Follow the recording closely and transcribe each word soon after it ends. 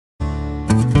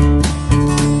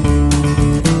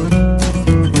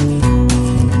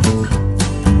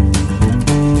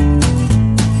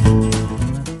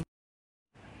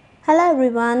Hello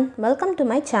everyone, welcome to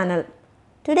my channel.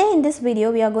 Today in this video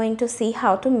we are going to see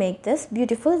how to make this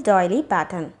beautiful doily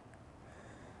pattern.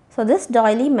 So this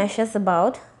doily measures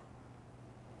about,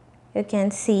 you can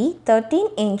see, 13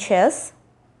 inches,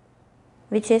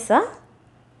 which is a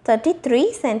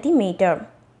 33 centimeter.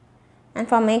 And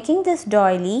for making this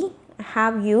doily I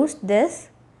have used this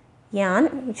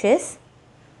yarn, which is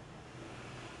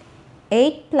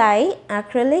 8 ply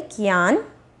acrylic yarn,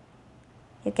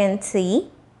 you can see,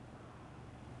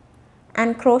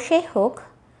 and crochet hook.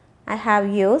 I have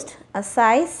used a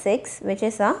size 6, which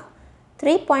is a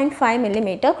 3.5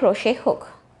 millimeter crochet hook.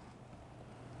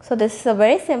 So this is a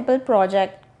very simple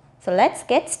project. So let's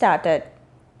get started.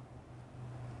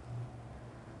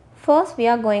 First we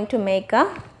are going to make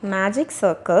a magic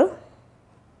circle.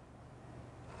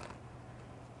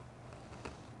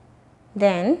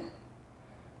 Then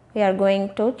we are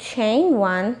going to chain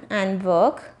 1 and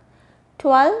work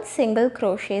 12 single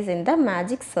crochets in the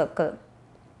magic circle.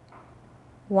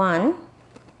 1,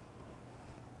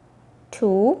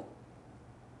 2,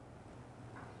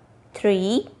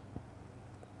 3,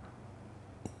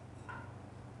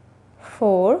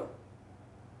 4,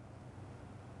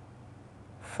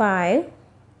 5,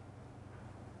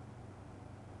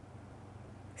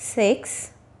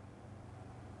 6,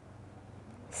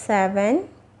 7,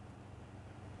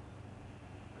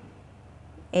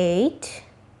 8,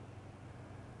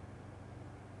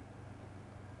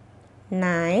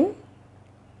 9,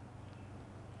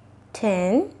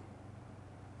 10,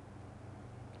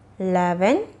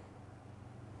 11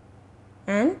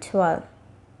 and 12.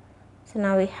 So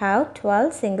now we have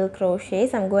 12 single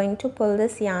crochets. I'm going to pull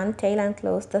this yarn tail and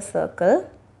close the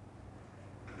circle.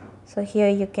 So here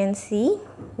you can see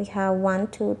we have 1,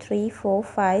 2, 3, 4,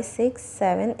 5, 6,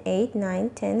 7, 8, 9,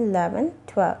 10, 11,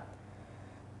 12.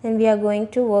 Then we are going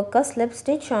to work a slip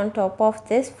stitch on top of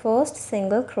this first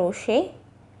single crochet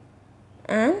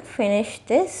and finish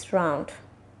this round.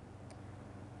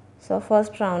 So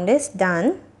first round is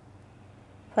done.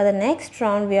 For the next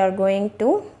round we are going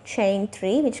to chain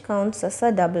 3, which counts as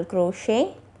a double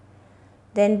crochet.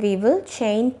 Then we will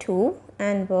chain 2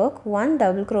 and work 1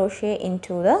 double crochet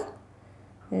into the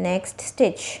next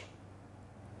stitch.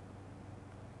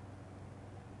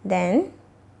 Then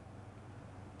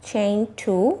chain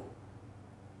 2,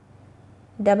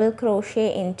 double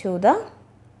crochet into the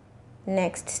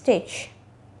next stitch.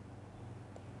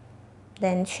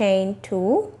 Then chain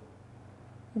 2,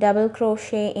 double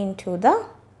crochet into the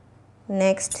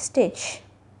next stitch.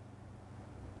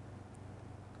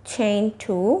 Chain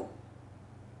 2,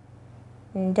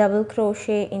 double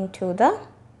crochet into the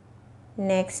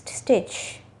next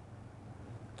stitch.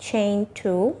 Chain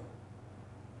 2,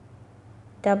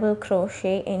 double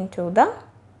crochet into the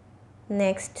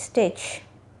next stitch.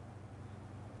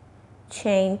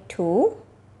 Chain 2,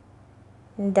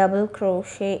 double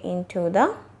crochet into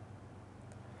the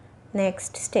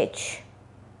next stitch.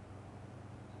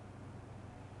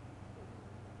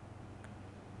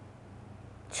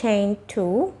 Chain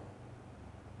 2.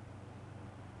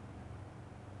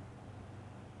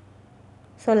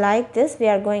 So like this we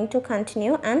are going to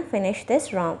continue and finish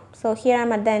this round. So here I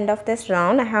am at the end of this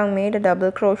round. I have made a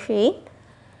double crochet.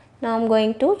 Now I am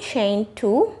going to chain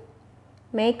 2,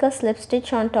 make a slip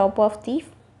stitch on top of the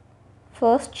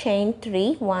first chain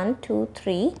 3, 1, 2,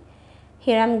 3.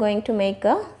 Here I am going to make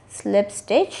a slip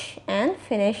stitch and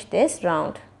finish this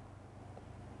round.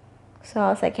 So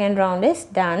our second round is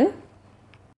done.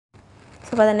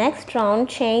 So for the next round,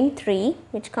 chain 3,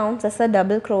 which counts as a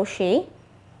double crochet.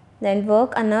 Then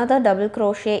work another double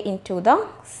crochet into the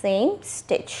same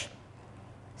stitch.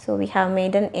 So we have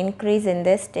made an increase in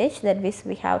this stitch, that means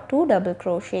we have 2 double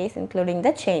crochets including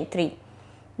the chain 3.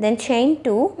 Then chain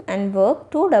 2 and work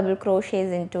 2 double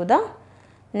crochets into the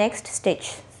next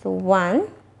stitch. So 1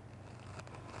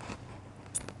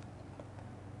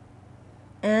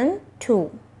 and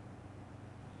 2.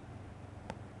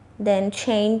 Then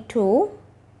chain 2,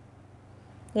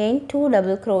 again 2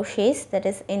 double crochets, that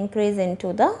is increase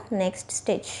into the next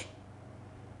stitch.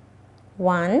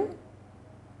 1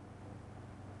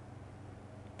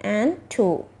 and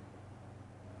 2.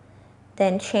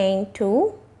 Then chain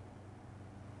 2,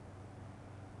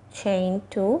 chain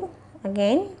 2,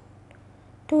 again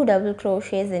 2 double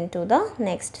crochets into the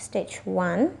next stitch.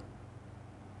 1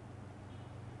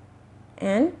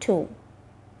 and 2.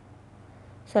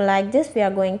 So like this we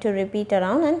are going to repeat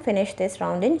around and finish this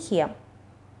round in here.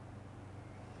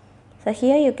 So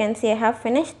here you can see I have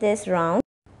finished this round.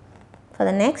 For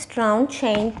the next round,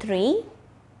 chain 3,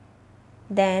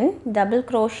 then double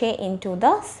crochet into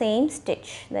the same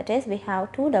stitch, that is we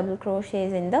have 2 double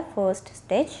crochets in the first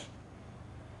stitch.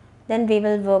 Then we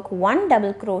will work 1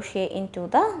 double crochet into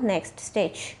the next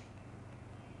stitch.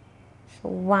 So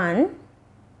 1,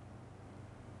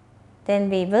 then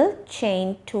we will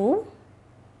chain 2,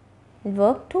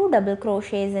 work 2 double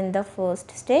crochets in the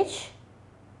first stitch,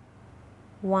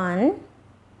 1,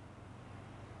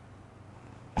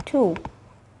 2,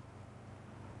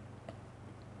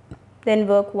 then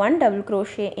work 1 double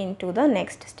crochet into the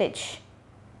next stitch,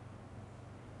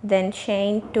 then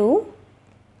chain 2,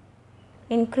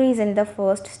 increase in the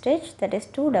first stitch, that is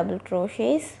 2 double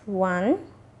crochets, 1,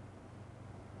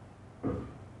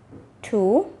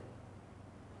 2,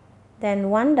 then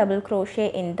 1 double crochet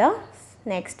in the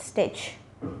next stitch,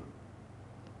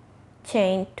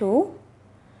 chain 2,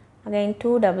 again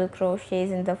 2 double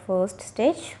crochets in the first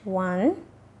stitch, 1,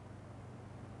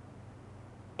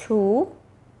 2,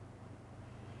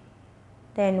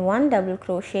 then 1 double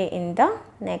crochet in the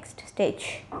next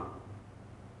stitch.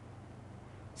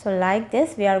 So like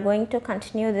this we are going to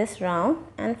continue this round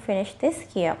and finish this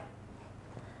here.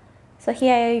 So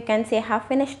here you can see I have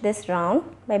finished this round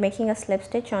by making a slip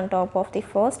stitch on top of the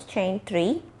first, chain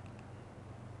 3.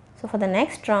 So for the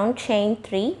next round, chain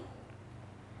 3,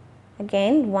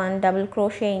 again 1 double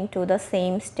crochet into the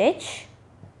same stitch,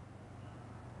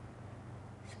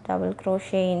 so double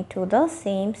crochet into the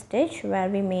same stitch where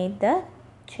we made the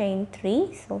chain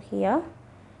 3. So here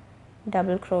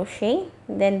double crochet,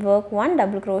 then work 1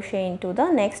 double crochet into the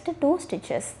next 2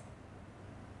 stitches,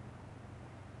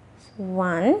 so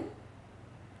 1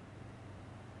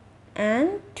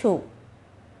 and 2,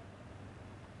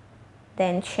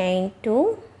 then chain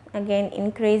 2, again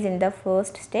increase in the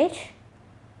first stitch,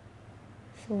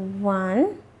 so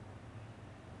 1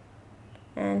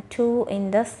 and 2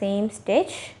 in the same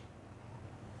stitch,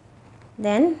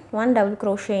 then 1 double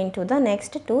crochet into the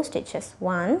next 2 stitches,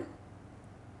 1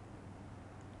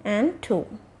 and 2,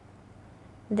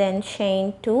 then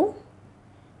chain 2,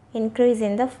 increase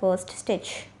in the first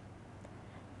stitch,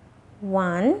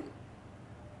 1,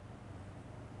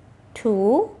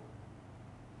 2,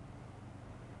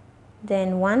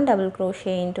 then 1 double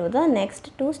crochet into the next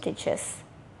 2 stitches,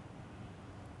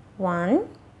 1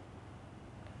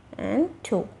 and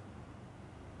 2,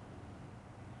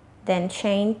 then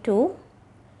chain 2,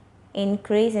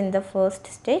 increase in the first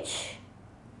stitch,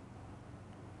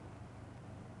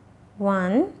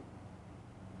 1,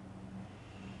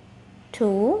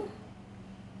 2,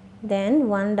 then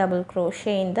 1 double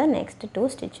crochet in the next 2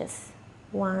 stitches,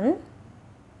 1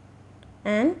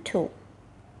 and 2.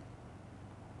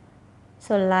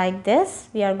 So like this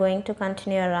we are going to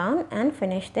continue around and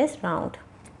finish this round.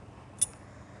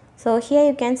 So here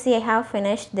you can see I have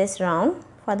finished this round.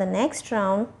 For the next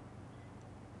round,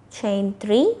 chain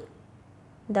 3,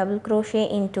 double crochet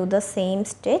into the same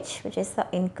stitch, which is the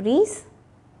increase,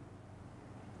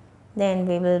 then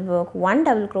we will work 1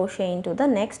 double crochet into the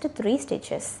next 3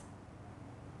 stitches,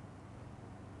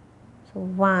 so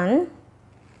 1,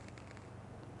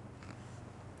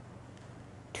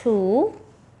 2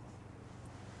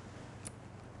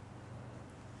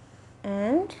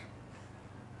 and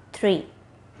 3,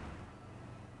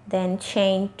 then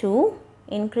chain 2,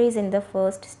 increase in the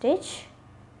first stitch,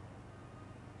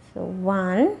 so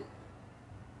 1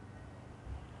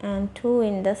 and 2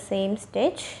 in the same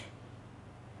stitch,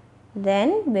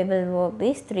 then we will work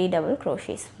these 3 double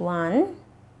crochets, 1,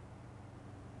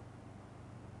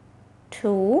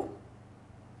 2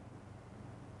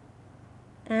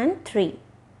 and 3,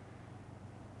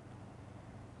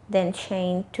 then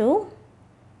chain 2,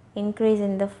 increase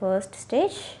in the first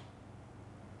stitch,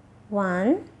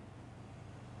 1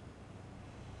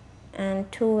 and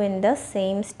 2 in the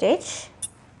same stitch,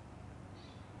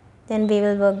 then we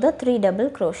will work the 3 double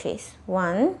crochets,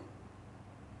 1,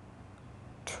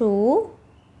 2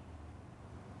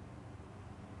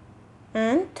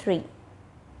 and 3.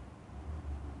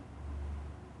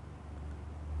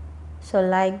 So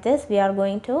like this we are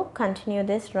going to continue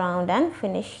this round and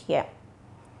finish here.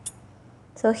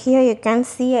 So here you can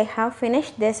see I have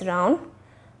finished this round.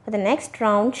 For the next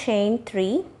round, chain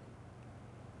 3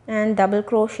 and double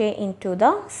crochet into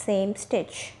the same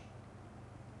stitch.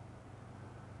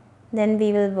 Then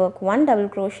we will work 1 double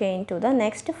crochet into the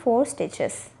next 4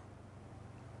 stitches.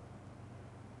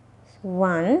 So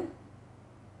 1,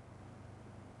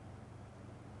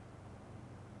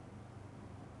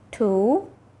 2,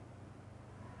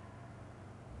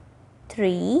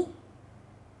 3,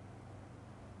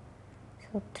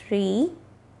 so 3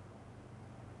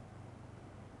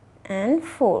 and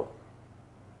 4.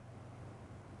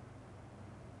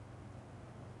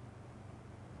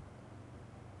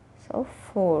 So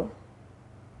 4,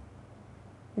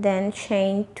 then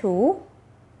chain 2,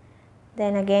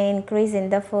 then again increase in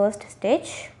the first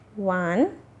stitch,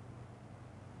 1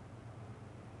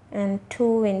 and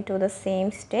 2 into the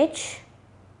same stitch,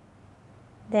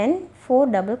 then 4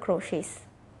 double crochets,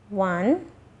 1,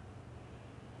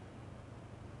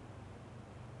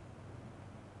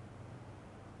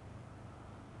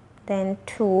 then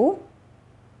 2,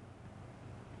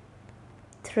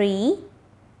 3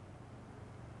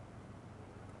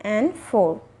 and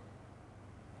 4.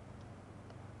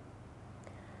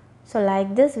 So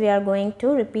like this we are going to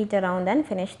repeat around and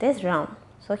finish this round.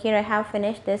 So here I have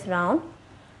finished this round.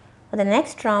 For the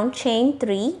next round, chain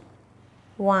 3,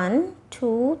 1,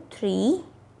 2, 3,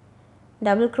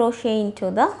 double crochet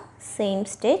into the same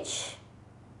stitch,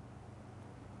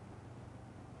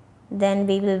 then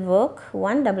we will work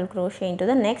 1 double crochet into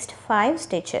the next 5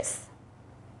 stitches.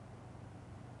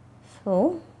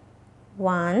 So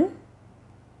 1,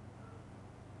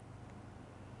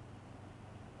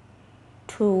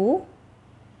 2,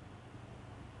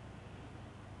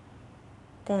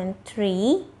 then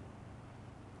 3,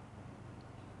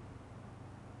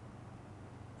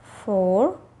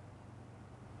 4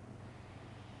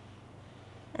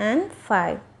 and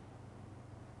 5.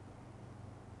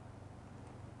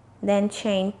 Then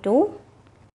chain 2,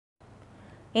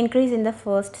 increase in the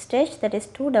first stitch, that is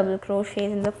 2 double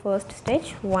crochets in the first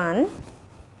stitch, 1,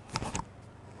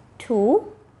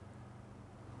 2,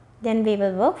 then we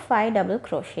will work 5 double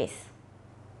crochets,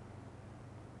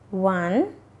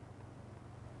 1,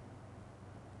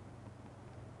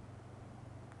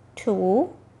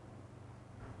 2,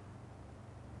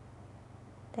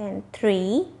 then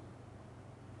 3,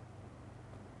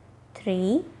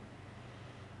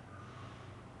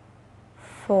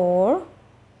 4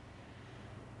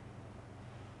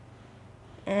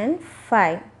 and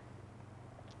 5.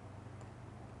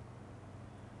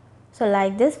 So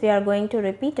like this we are going to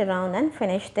repeat around and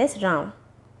finish this round.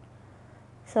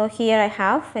 So here I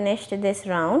have finished this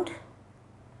round.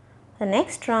 The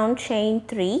next round, chain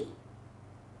 3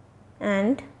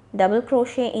 and double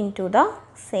crochet into the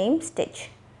same stitch,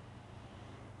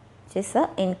 which is an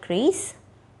increase,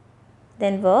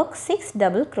 then work 6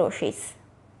 double crochets,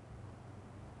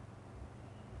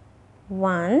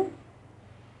 1,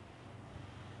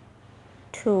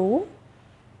 2,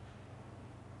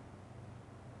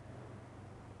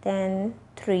 then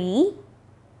 3,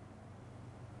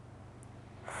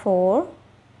 4,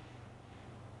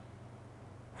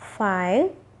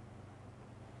 5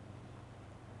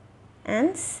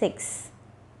 and 6.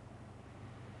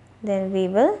 Then we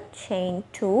will chain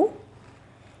 2,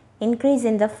 increase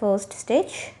in the first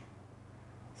stitch,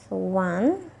 so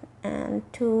 1 and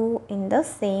 2 in the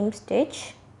same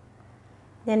stitch,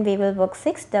 then we will work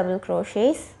 6 double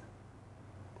crochets,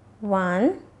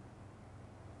 1,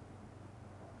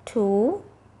 2,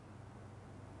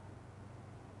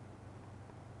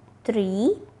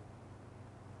 3,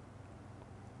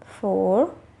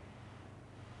 4,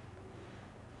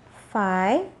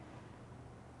 5,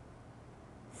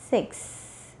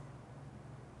 6.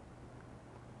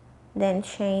 Then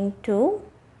chain 2,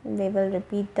 we will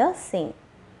repeat the same.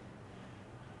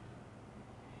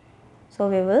 So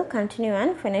we will continue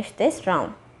and finish this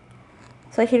round.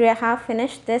 So here I have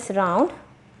finished this round.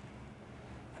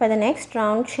 For the next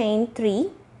round, chain 3,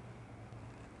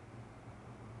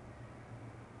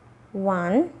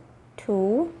 1,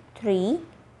 2, 3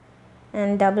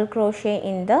 and double crochet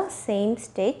in the same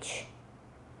stitch,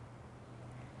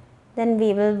 then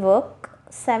we will work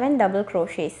 7 double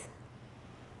crochets,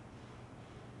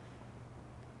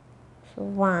 so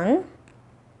 1,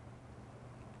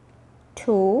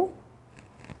 2,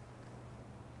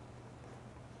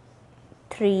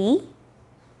 3,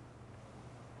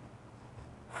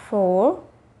 4,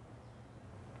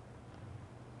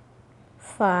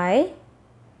 5,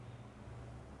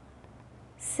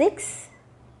 6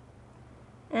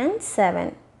 and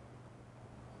 7.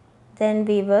 Then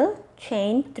we will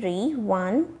chain 3,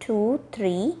 1, 2,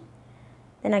 3.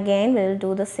 Then again we will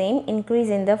do the same, increase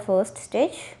in the first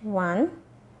stitch, 1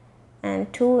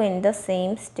 and 2 in the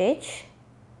same stitch.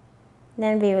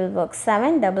 Then we will work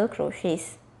 7 double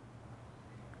crochets,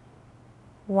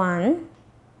 1,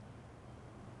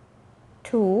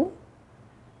 2,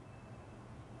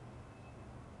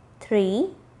 3,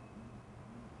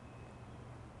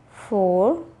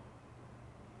 4,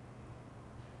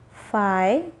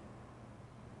 5,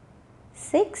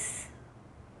 6,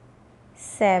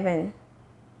 7.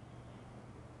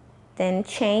 Then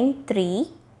chain 3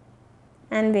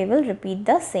 and we will repeat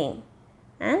the same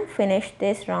and finish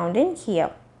this round in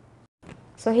here.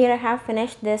 So here I have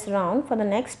finished this round. For the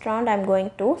next round I am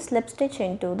going to slip stitch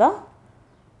into the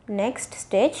next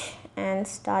stitch and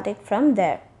start it from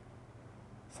there.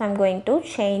 So I am going to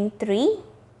chain 3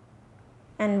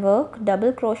 and work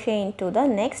double crochet into the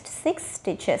next 6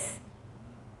 stitches.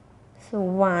 So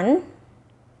 1,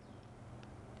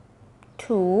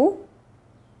 2,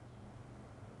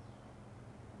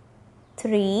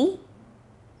 3,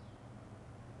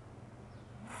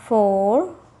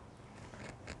 4,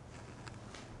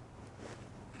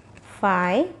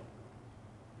 5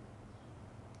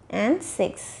 and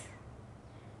 6.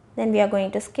 Then we are going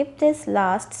to skip this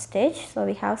last stitch. So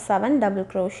we have 7 double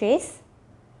crochets.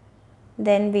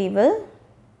 Then we will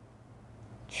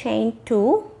chain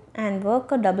 2 and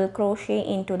work a double crochet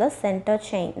into the center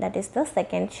chain, that is the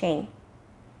second chain,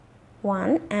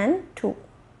 1 and 2.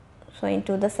 So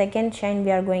into the second chain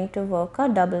we are going to work a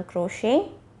double crochet.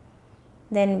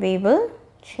 Then we will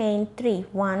chain 3,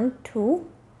 1, 2,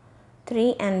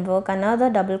 3 and work another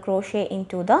double crochet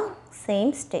into the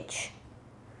same stitch.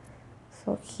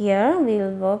 So here we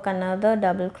will work another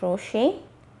double crochet.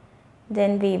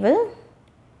 Then we will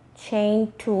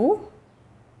chain 2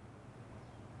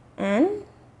 and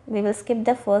we will skip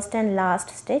the first and last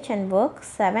stitch and work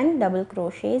 7 double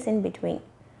crochets in between.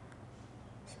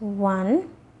 So 1,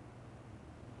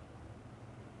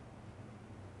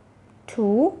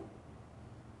 2,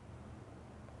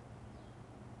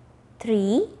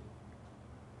 3,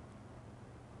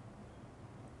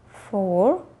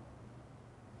 4,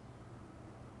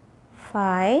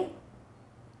 5,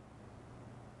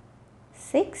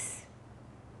 6,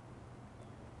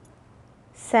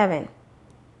 7.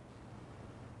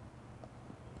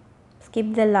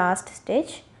 Skip the last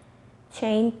stitch,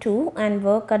 chain 2 and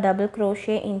work a double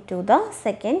crochet into the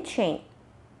second chain.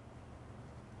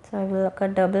 So I will work a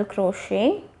double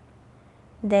crochet,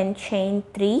 then chain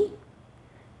 3,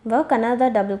 work another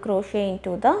double crochet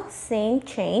into the same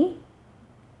chain,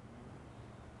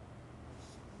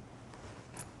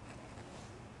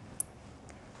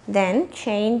 then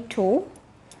chain 2.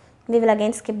 We will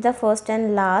again skip the first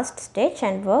and last stitch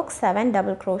and work 7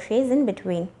 double crochets in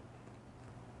between.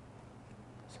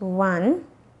 So 1,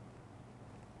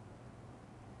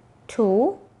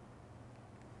 2,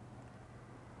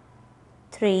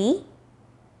 3,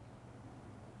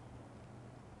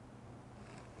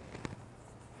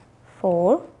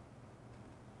 4,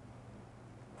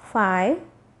 5,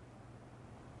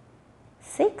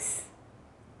 6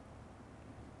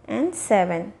 and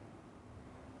 7.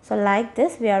 So like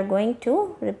this we are going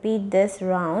to repeat this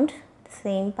round, the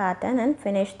same pattern, and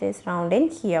finish this round in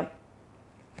here.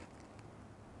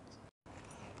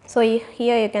 So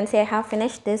here you can see I have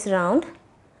finished this round.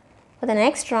 For the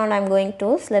next round I am going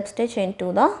to slip stitch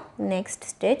into the next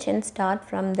stitch and start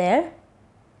from there.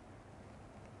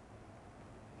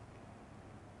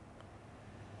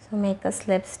 So make a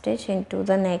slip stitch into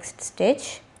the next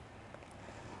stitch.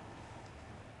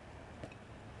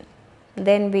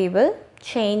 Then we will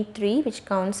chain 3, which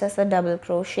counts as a double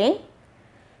crochet.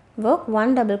 Work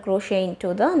 1 double crochet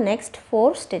into the next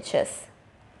 4 stitches.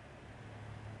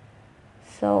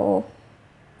 So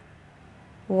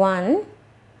 1,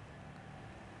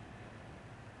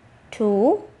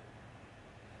 2,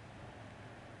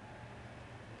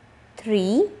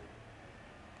 3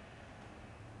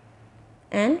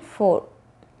 and 4.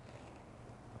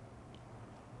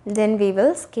 Then we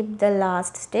will skip the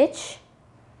last stitch,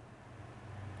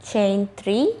 chain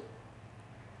 3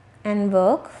 and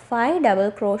work 5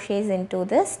 double crochets into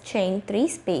this chain 3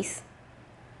 space.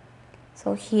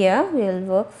 So here we will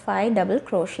work 5 double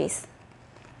crochets.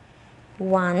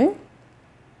 1,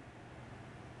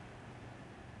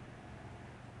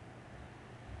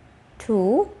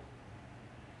 2,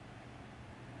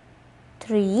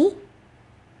 3,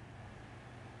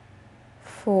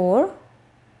 4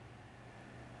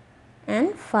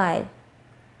 and 5.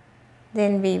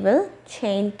 Then we will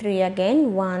chain 3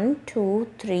 again, 1, 2,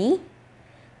 3.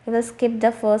 We will skip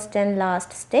the first and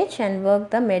last stitch and work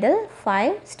the middle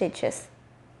 5 stitches.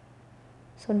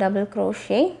 So double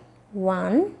crochet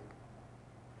 1,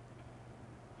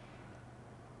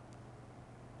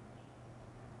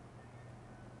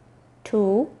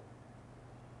 2,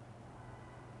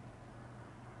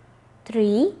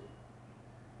 3,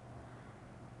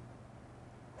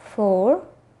 4,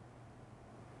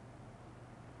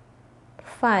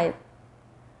 5.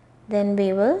 Then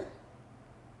we will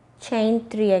chain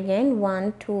 3 again,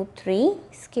 1, 2, 3.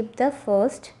 Skip the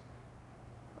first.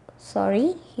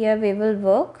 Here we will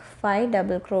work 5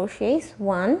 double crochets.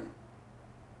 1,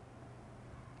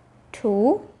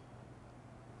 2,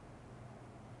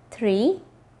 3,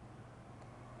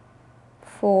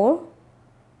 4,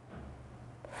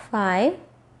 5.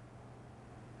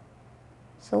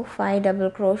 So 5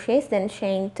 double crochets, then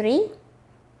chain 3.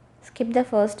 Skip the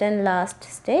first and last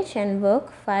stitch and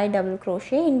work 5 double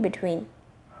crochet in between.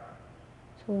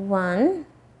 So 1,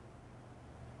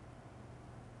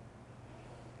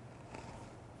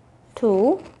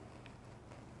 2,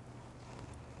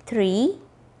 3,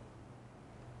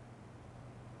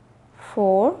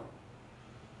 4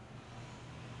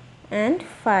 and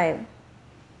 5.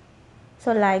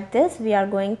 So like this we are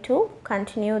going to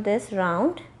continue this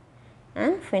round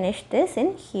and finish this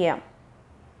in here.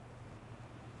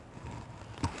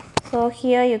 So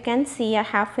here you can see I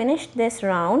have finished this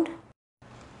round.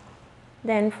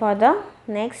 Then for the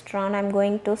next round I am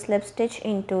going to slip stitch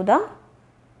into the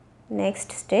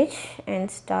next stitch and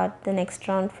start the next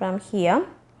round from here.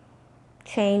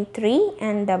 Chain 3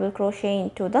 and double crochet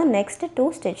into the next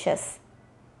 2 stitches.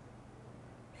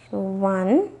 So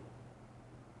 1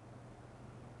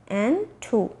 and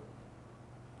 2.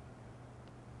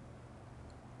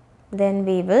 Then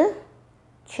we will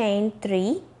chain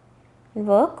 3,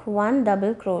 work 1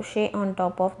 double crochet on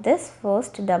top of this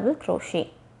first double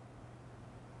crochet.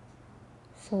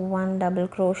 So 1 double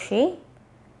crochet,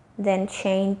 then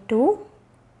chain 2,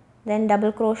 then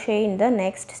double crochet in the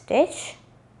next stitch,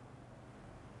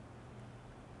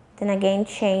 then again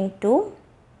chain 2,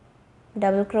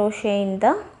 double crochet in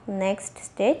the next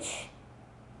stitch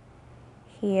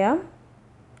here,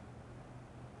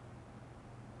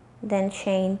 then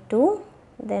chain 2,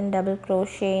 then double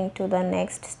crochet into the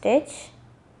next stitch,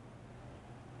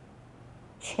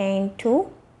 chain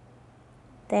 2,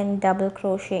 then double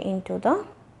crochet into the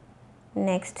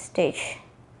next stitch.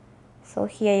 So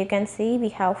here you can see we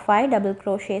have 5 double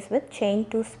crochets with chain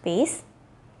 2 space.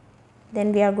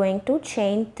 Then we are going to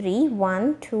chain 3,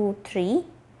 1, 2, 3,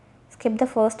 skip the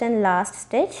first and last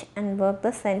stitch and work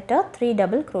the center 3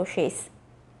 double crochets.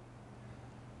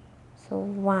 So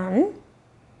 1,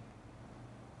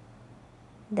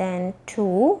 then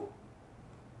 2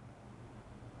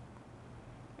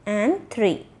 and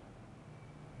 3.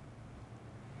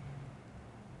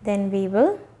 Then we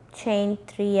will chain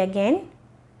 3 again,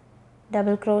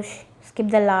 double crochet, skip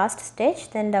the last stitch,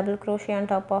 then double crochet on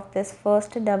top of this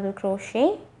first double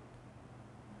crochet,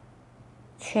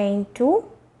 chain 2,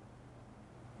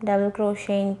 double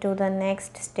crochet into the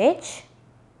next stitch,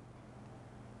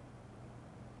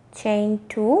 chain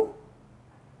 2,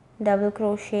 double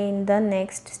crochet in the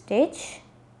next stitch,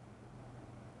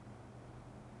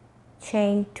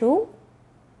 chain 2,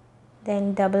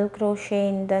 then double crochet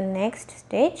in the next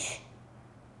stitch,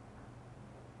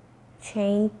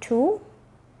 chain 2,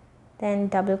 then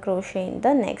double crochet in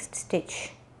the next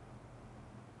stitch.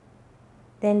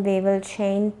 Then we will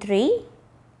chain 3,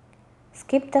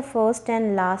 skip the first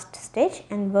and last stitch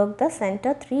and work the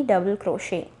center 3 double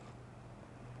crochet.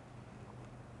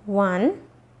 1,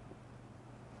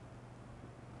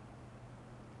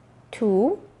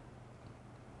 2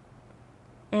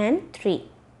 and 3.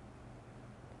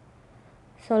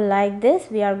 So like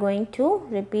this we are going to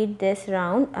repeat this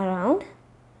round around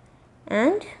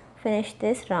and finish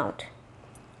this round.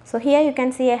 So here you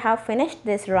can see I have finished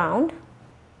this round.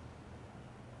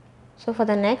 So for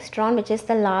the next round, which is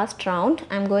the last round,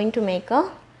 I am going to make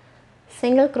a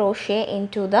single crochet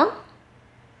into the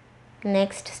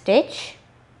next stitch,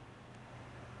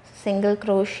 single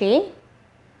crochet,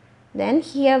 then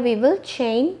here we will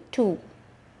chain 2.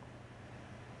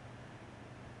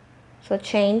 So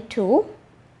chain 2.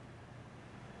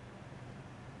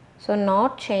 So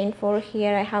not chain 4,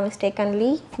 here I have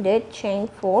mistakenly did chain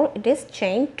 4, it is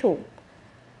chain 2.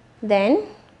 Then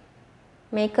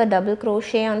make a double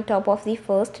crochet on top of the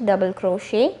first double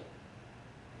crochet,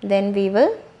 then we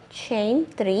will chain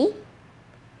 3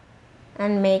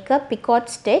 and make a picot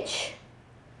stitch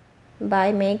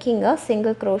by making a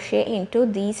single crochet into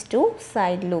these 2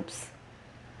 side loops.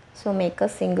 So make a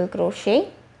single crochet,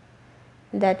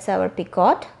 that's our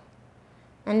picot,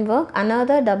 and work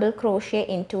another double crochet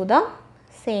into the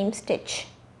same stitch.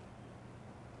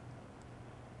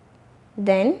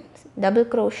 Then double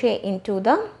crochet into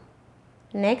the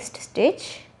next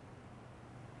stitch,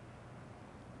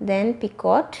 then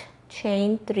picot,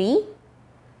 chain 3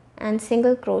 and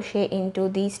single crochet into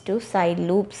these 2 side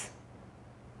loops.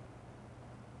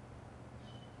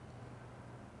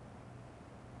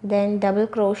 Then double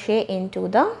crochet into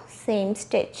the same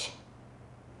stitch.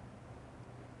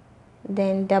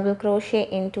 Then double crochet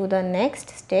into the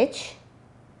next stitch,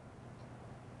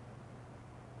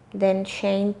 then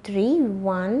chain 3,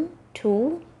 1,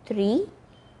 2, 3,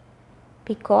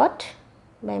 picot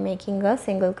by making a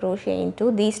single crochet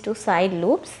into these 2 side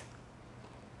loops,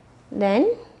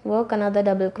 then work another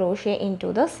double crochet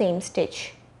into the same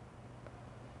stitch,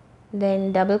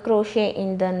 then double crochet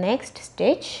in the next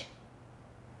stitch,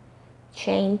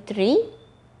 chain 3,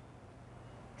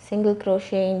 single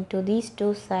crochet into these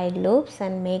 2 side loops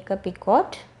and make a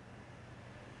picot,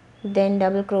 then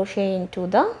double crochet into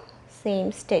the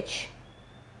same stitch,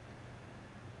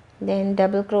 then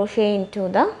double crochet into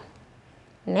the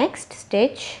next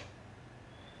stitch,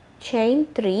 chain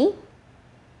 3,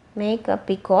 make a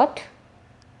picot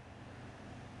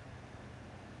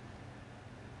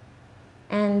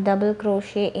and double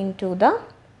crochet into the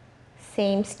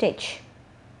same stitch.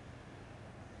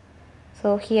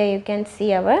 So here you can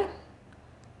see our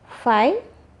 5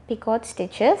 picot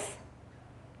stitches,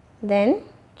 then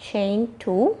chain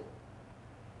 2,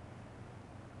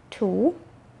 2,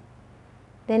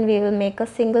 then we will make a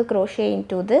single crochet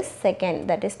into this second,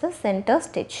 that is the center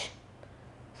stitch.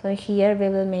 So here we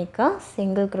will make a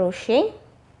single crochet,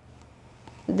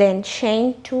 then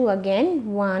chain 2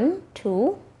 again, 1,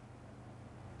 2,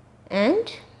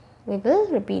 and we will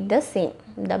repeat the same,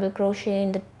 double crochet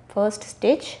in the first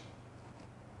stitch,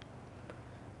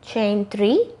 chain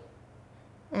 3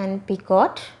 and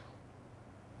picot,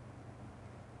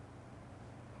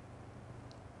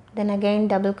 then again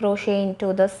double crochet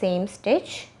into the same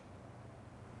stitch.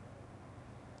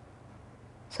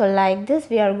 So like this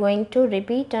we are going to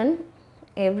repeat on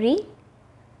every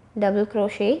double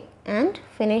crochet and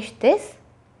finish this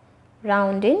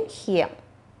round in here.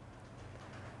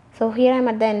 So here I am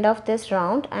at the end of this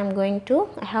round. I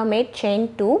have made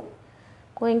chain 2,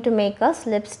 going to make a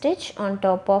slip stitch on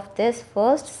top of this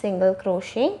first single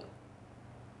crochet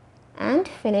and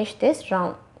finish this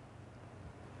round.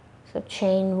 So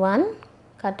chain 1,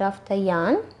 cut off the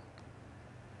yarn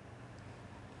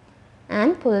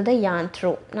and pull the yarn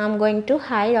through. Now I am going to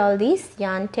hide all these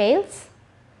yarn tails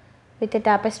with a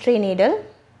tapestry needle.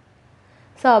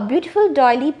 So our beautiful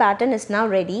doily pattern is now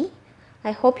ready.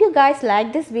 I hope you guys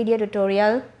like this video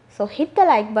tutorial. So hit the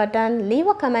like button, leave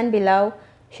a comment below,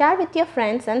 share with your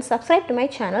friends and subscribe to my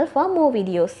channel for more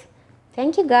videos.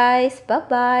 Thank you guys. Bye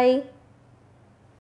bye.